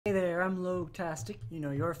I'm Logetastic, you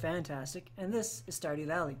know you're fantastic, and this is Stardew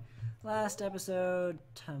Valley. Last episode,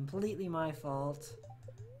 completely my fault.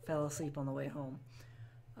 Fell asleep on the way home.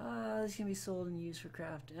 This can be sold and used for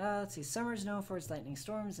craft. Let's see, summer's known for its lightning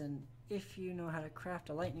storms, and if you know how to craft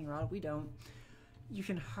a lightning rod, we don't. You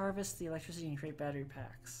can harvest the electricity and create battery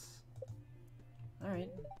packs.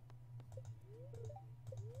 Alright.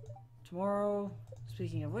 Tomorrow,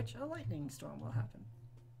 speaking of which, a lightning storm will happen.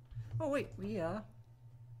 Oh wait, we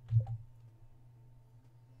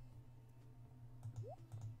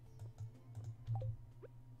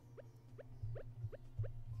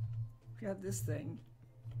got this thing.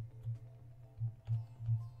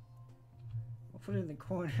 We'll put it in the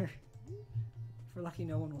corner. If we're lucky,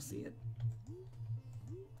 no one will see it.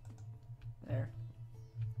 There.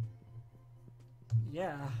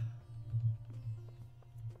 Yeah.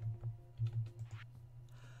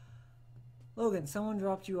 Logan, someone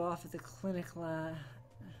dropped you off at the clinic last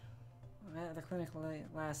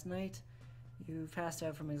night. You passed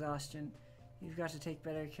out from exhaustion. You've got to take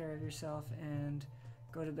better care of yourself and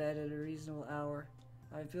go to bed at a reasonable hour.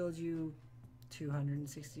 I've billed you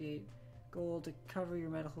 268 gold to cover your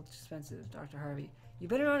medical expenses, Dr. Harvey. You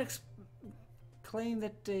better not claim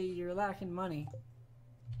that you're lacking money,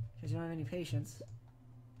 because you don't have any patience.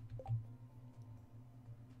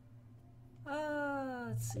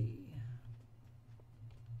 Let's see.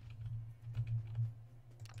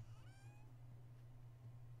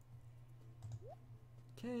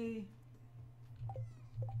 Okay.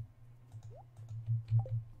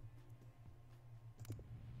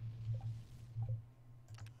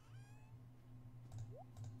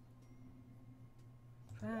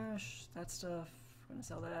 Trash, that stuff. We're gonna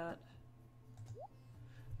sell that.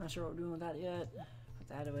 Not sure what we're doing with that yet. Put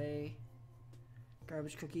that away.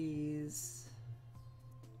 Garbage cookies.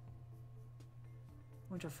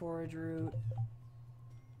 Winter forage root.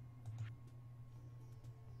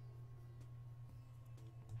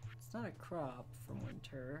 It's not a crop from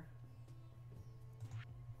winter.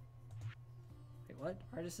 Wait, what?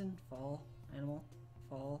 Artisan, fall, animal,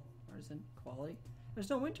 fall, artisan, quality. There's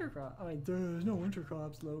no winter crop. Oh, wait, there's no winter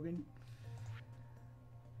crops, Logan.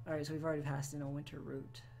 Alright, so we've already passed in a winter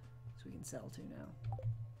route. So we can sell to now.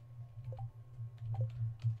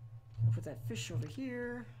 I'll put that fish over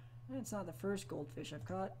here. It's not the first goldfish I've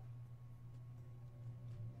caught.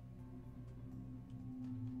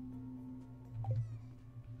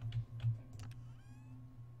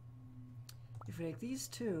 If we take these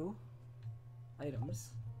two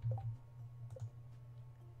items,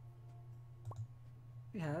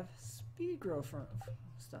 we have speed grow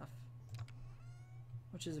stuff,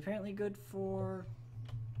 which is apparently good for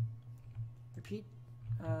repeat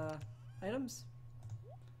items.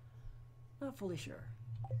 Not fully sure.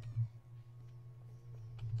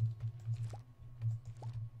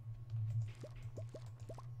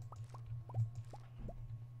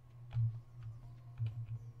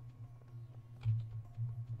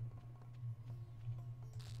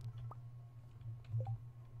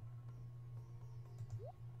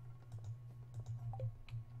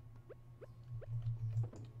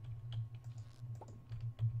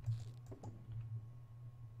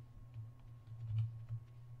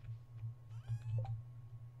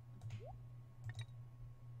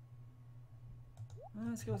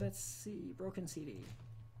 Let's go with that broken CD.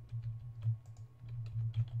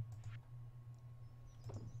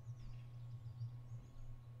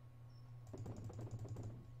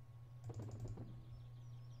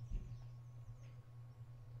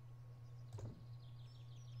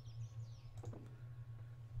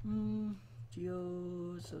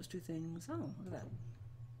 Geos, those two things. Oh, look at that.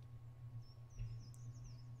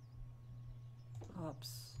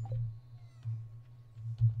 Hops.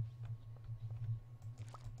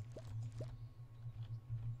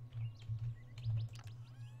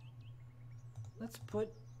 Let's put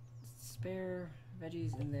spare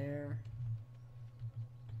veggies in there.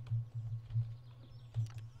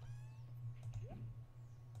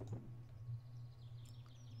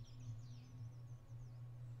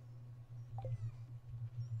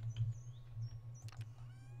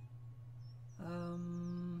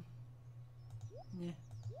 Yeah.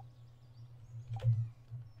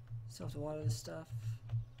 Still have to water this stuff.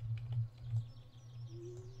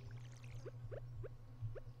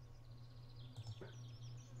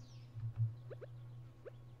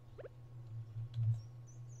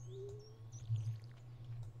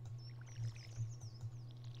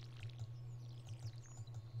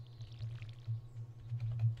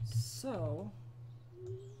 So,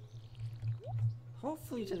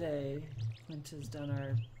 hopefully today, Clint has done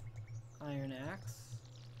our iron axe.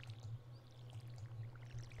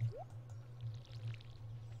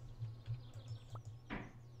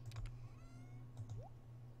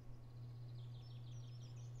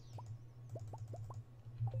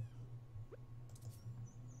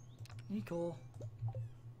 Need coal.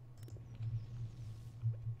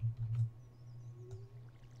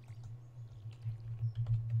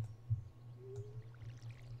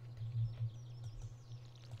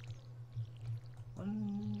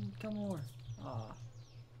 One, come more. Ah.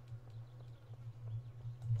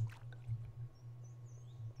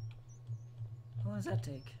 How long does that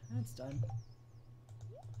take? That's done.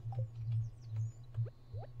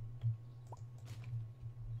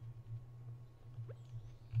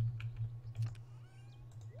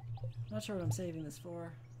 Not sure what I'm saving this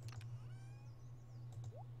for.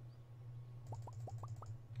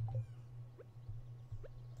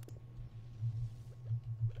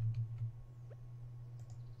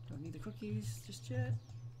 Don't need the cookies just yet.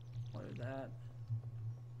 Order that.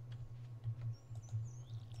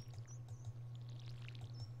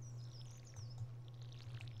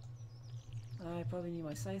 I probably need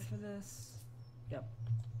my scythe for this. Yep.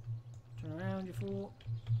 Turn around, you fool.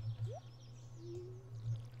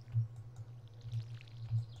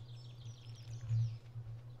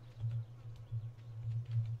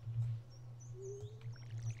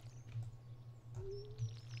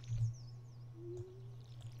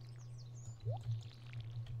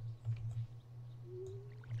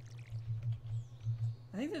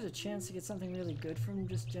 I think there's a chance to get something really good from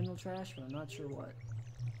just general trash, but I'm not sure what.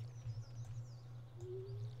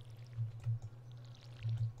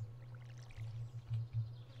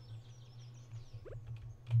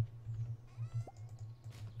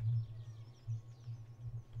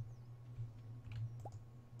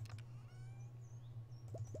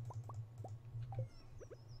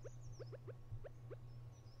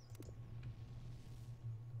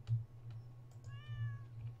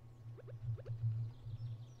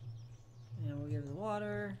 Give the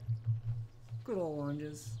water. Good old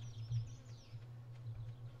oranges.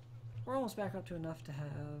 We're almost back up to enough to have...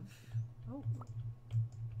 Oh.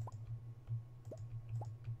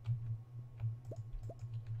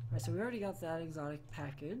 Alright, so we already got that exotic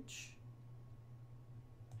package.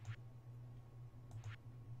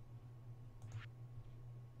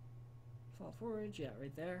 Fall forage, yeah,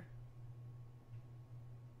 right there.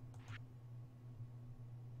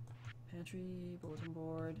 Pantry, bulletin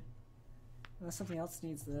board. Unless something else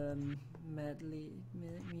needs the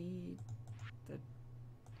the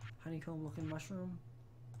honeycomb looking mushroom.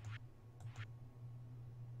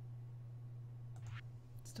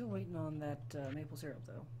 Still waiting on that maple syrup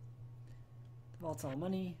though. The vault's all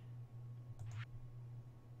money.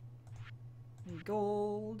 Need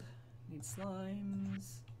gold. Need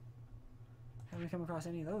slimes. Haven't come across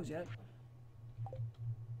any of those yet.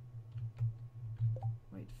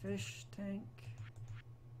 Wait, fish tank.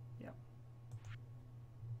 Yep.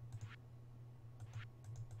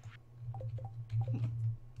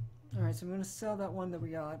 Alright, so I'm going to sell that one that we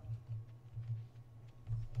got.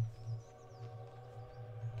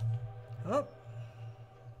 Oh!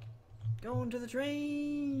 Going to the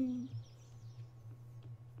train!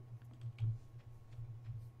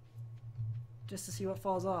 Just to see what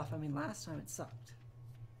falls off. I mean, last time it sucked.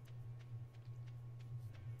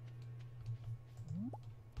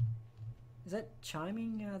 Is that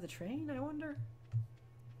chiming the train, I wonder?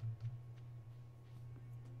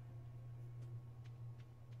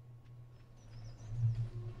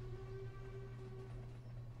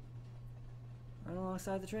 Run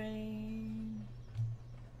alongside the train.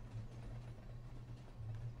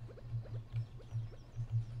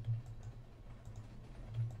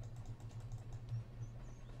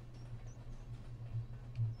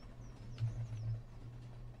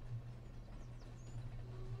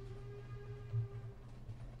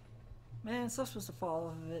 Man, stuff's supposed to fall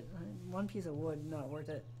off of it. One piece of wood, not worth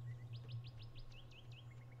it.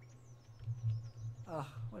 Ah,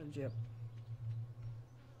 what a jip.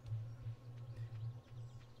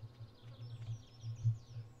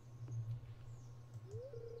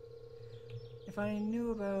 If I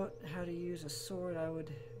knew about how to use a sword, I would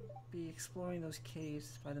be exploring those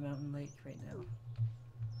caves by the mountain lake right now.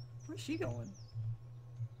 Where's she going?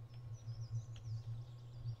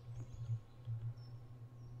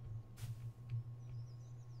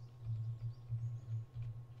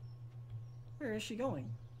 Where is she going?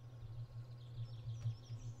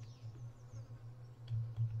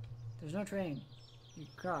 There's no train. You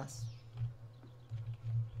can cross.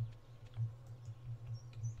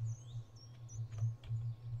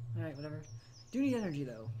 Alright, whatever. Do need energy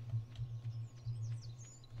though.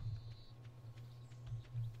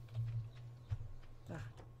 Ah.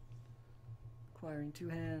 Acquiring 2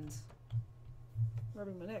 hands.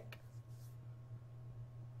 Rubbing my neck.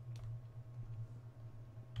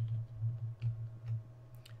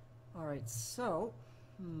 Alright, so,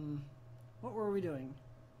 what were we doing?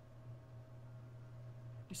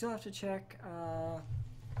 We still have to check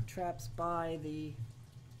traps by the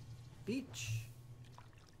beach.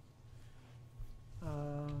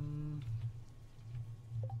 Oh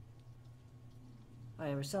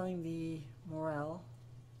yeah, we're selling the morale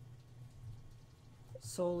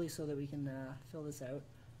solely so that we can fill this out.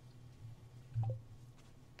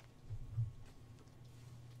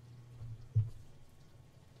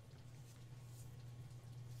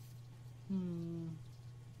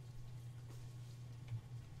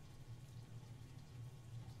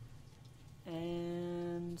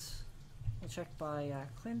 And we'll check by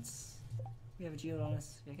Clint's. We have a geode on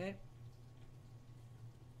us, okay?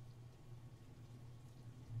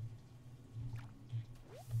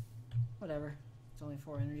 Whatever, it's only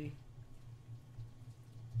 4 energy.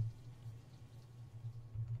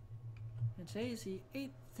 And today is the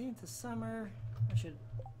 18th of summer. I should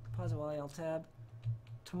pause it while I alt tab.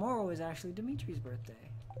 Tomorrow is actually Dimitri's birthday.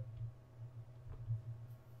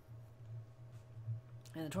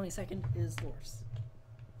 And the 22nd is Lor's.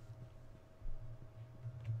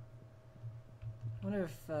 I wonder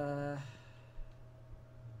if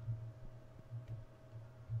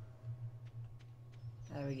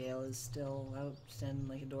Abigail is still out standing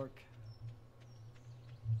like a dork.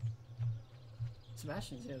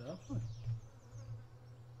 Sebastian's here though.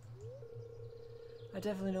 I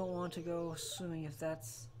definitely don't want to go swimming if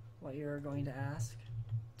that's what you're going to ask.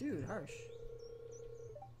 Dude, harsh.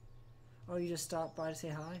 Oh, you just stopped by to say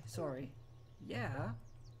hi? Sorry. Yeah.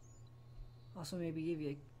 Also maybe give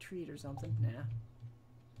you a treat or something. Nah.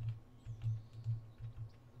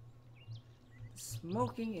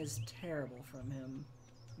 Smoking is terrible from him.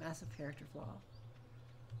 Massive character flaw.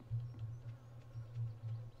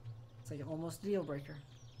 It's like almost a deal breaker.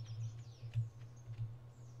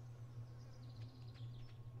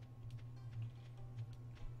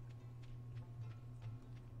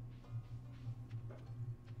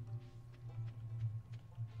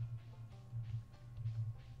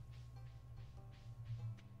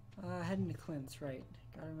 Heading to Clint's, right.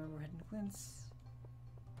 Gotta remember we're heading to Clint's.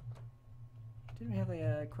 Didn't we have like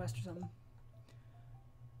a quest or something?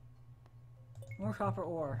 More copper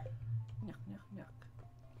ore. Yuck, yuck, yuck.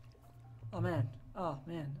 Oh man. Oh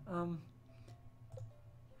man.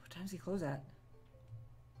 What time does he close at?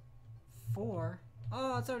 4?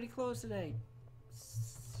 Oh, it's already closed today.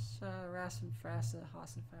 Rassen, Frassa,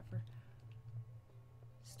 Hassen, Pfeffer.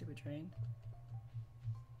 Stupid train.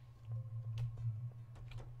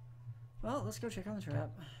 Well, let's go check on the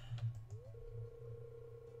trap.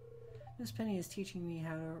 Miss Penny is teaching me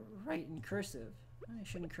how to write in cursive. I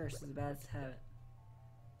shouldn't curse, it's a bad habit.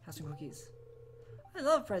 Have some cookies. I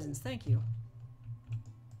love presents, thank you.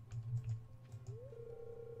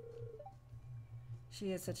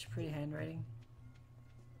 She has such pretty handwriting.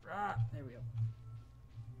 Ah, there we go.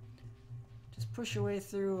 Just push your way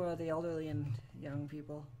through the elderly and young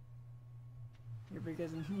people. You're bigger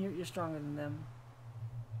than you're stronger than them.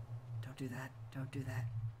 Don't do that. Don't do that.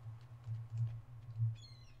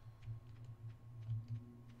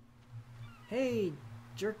 Hey,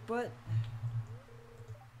 jerk butt.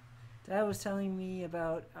 Dad was telling me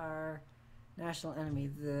about our national enemy,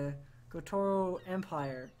 the Gotoro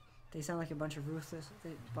Empire. They sound like a bunch of ruthless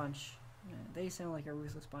bunch. Yeah, they sound like a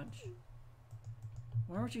ruthless bunch.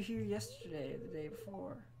 Why weren't you here yesterday or the day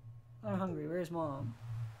before? I'm hungry. Where's Mom?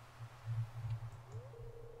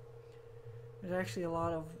 There's actually a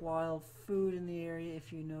lot of wild food in the area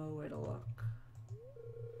if you know where to look.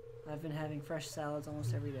 I've been having fresh salads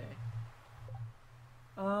almost every day.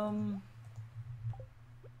 Oh,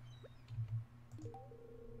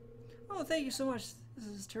 thank you so much. This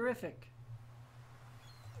is terrific.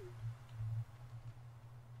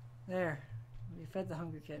 There. We fed the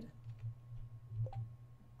hungry kid.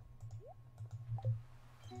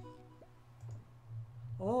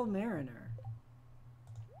 Old Mariner.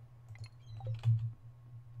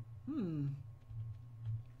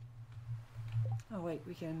 Oh wait,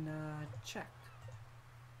 we can check.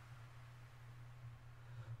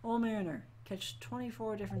 Old Mariner. Catch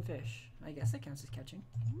 24 different fish. I guess that counts as catching.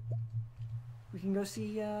 We can go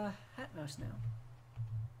see Hat Mouse now.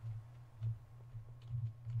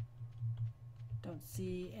 Don't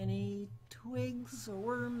see any twigs or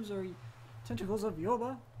worms or tentacles of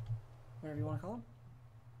Yoba. Whatever you want to call them.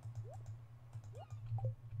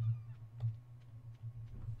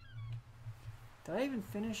 Did I even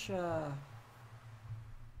finish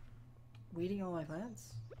weeding all my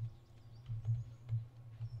plants?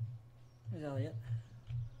 There's Elliot.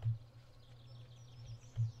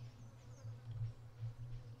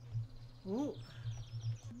 Ooh.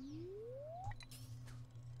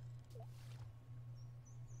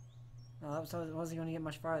 No, that wasn't going to get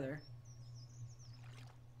much farther.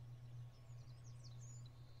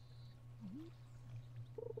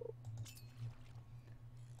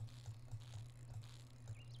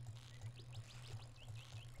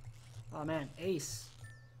 Oh man, ace.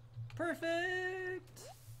 Perfect!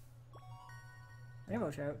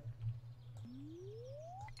 Rainbow trout.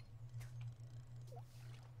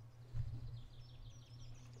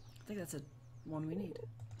 I think that's a one we need.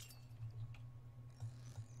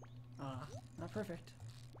 Not perfect.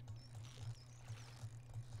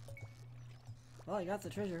 Well, I got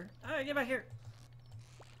the treasure. Alright, get back here!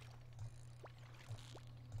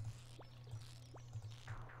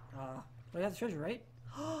 But I got the treasure, right?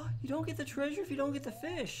 You don't get the treasure if you don't get the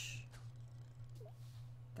fish!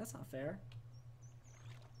 That's not fair.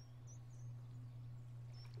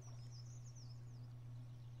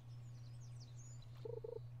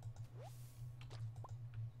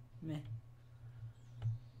 Meh.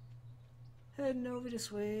 Heading over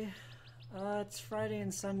this way. It's Friday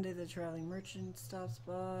and Sunday. The traveling merchant stops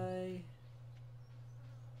by.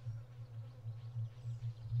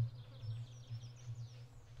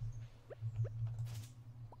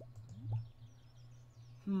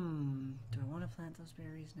 Do I want to plant those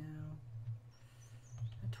berries now?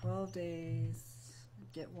 12 days.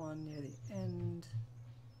 Get one near the end.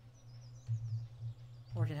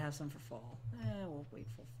 Or can have some for fall. We'll wait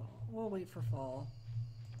for fall. We'll wait for fall.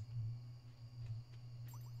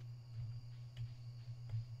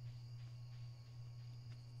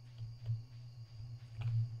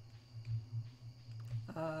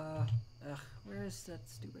 Where is that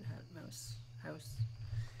stupid mouse house?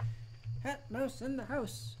 Mouse in the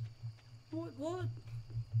house! What?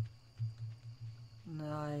 No,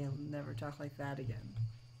 I'll never talk like that again.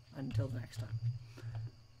 Until next time.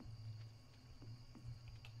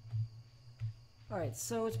 Alright,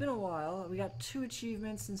 so it's been a while. We got 2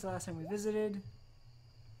 achievements since the last time we visited.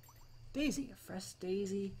 Daisy, a fresh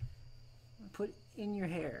daisy. Put in your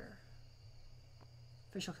hair.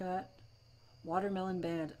 Official cat. Watermelon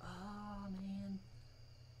band. Oh, man.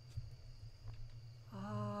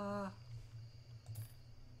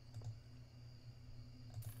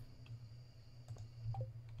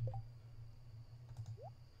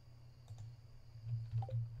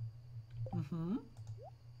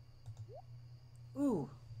 Ooh.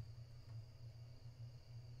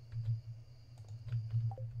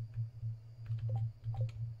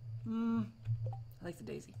 I like the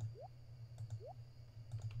daisy.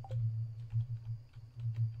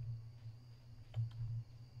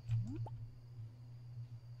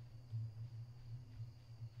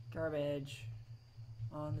 Garbage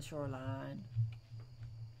on the shoreline.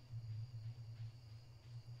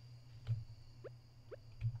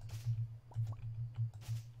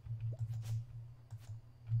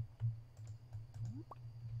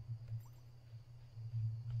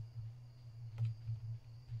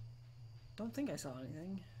 Don't think I saw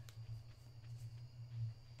anything.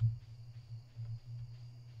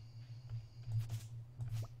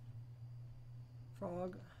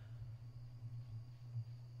 Frog.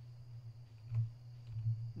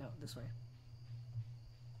 No, this way.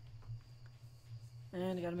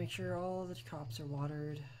 And I gotta make sure all the crops are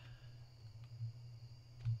watered.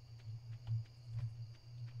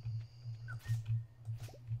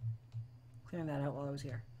 Clearing that out while I was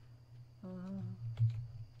here.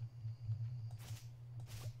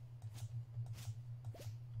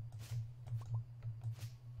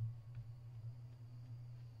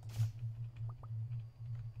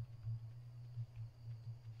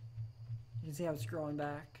 You can see how it's growing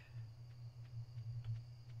back.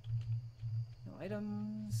 No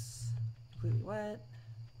items. Completely wet.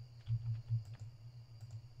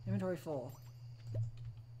 Inventory full.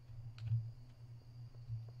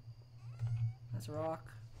 That's a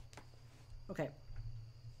rock. Okay.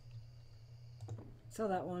 Sell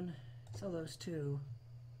that one. Sell those 2.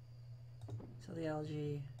 Sell the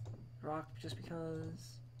algae. Rock just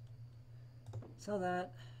because. Sell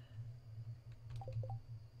that.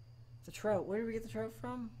 The trout. Where did we get the trout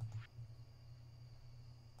from?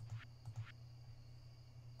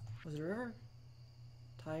 Was it a river?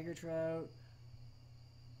 Tiger trout.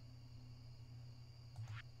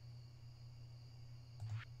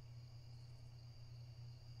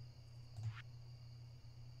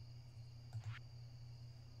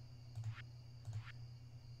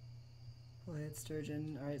 Bullhead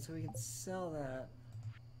sturgeon. Alright, so we can sell that.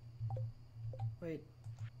 Wait.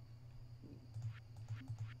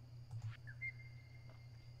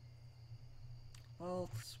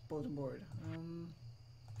 Well, it's bulletin board.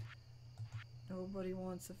 Nobody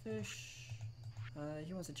wants a fish.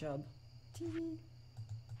 He wants a chub. Tee.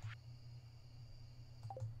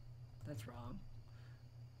 That's wrong.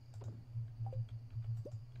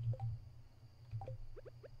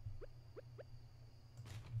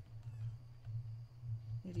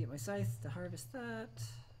 Need to get my scythe to harvest that.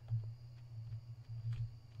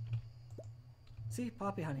 See,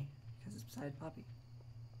 poppy honey, because it's beside poppy.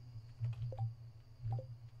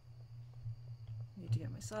 Need to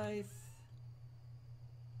get my scythe.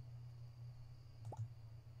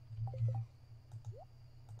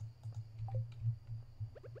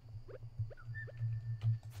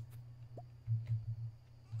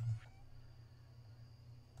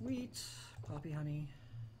 Wheat, poppy honey.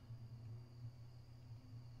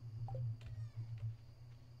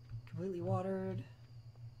 Completely watered.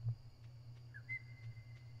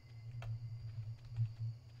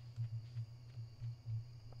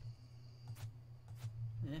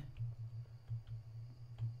 Eh.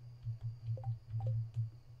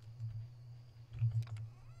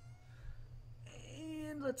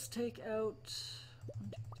 And let's take out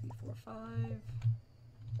 1, 2, 3, 4, 5.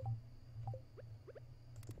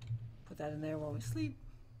 Put that in there while we sleep.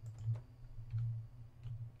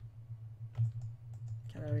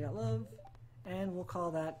 Cat already got love. And we'll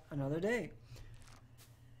call that another day.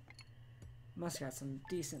 Must got some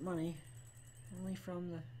decent money. Only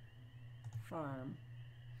from the farm.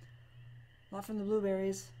 Not from the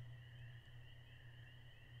blueberries.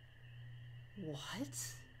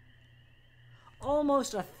 What?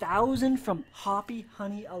 Almost 1,000 from poppy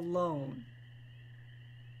honey alone.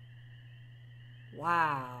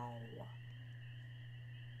 Wow.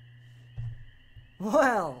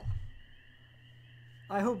 Well,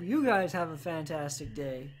 I hope you guys have a fantastic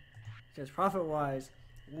day, because profit-wise,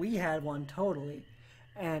 we had one totally.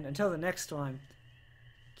 And until the next time,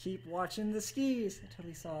 keep watching the skis. I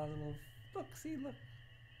totally saw a little, look, see, look.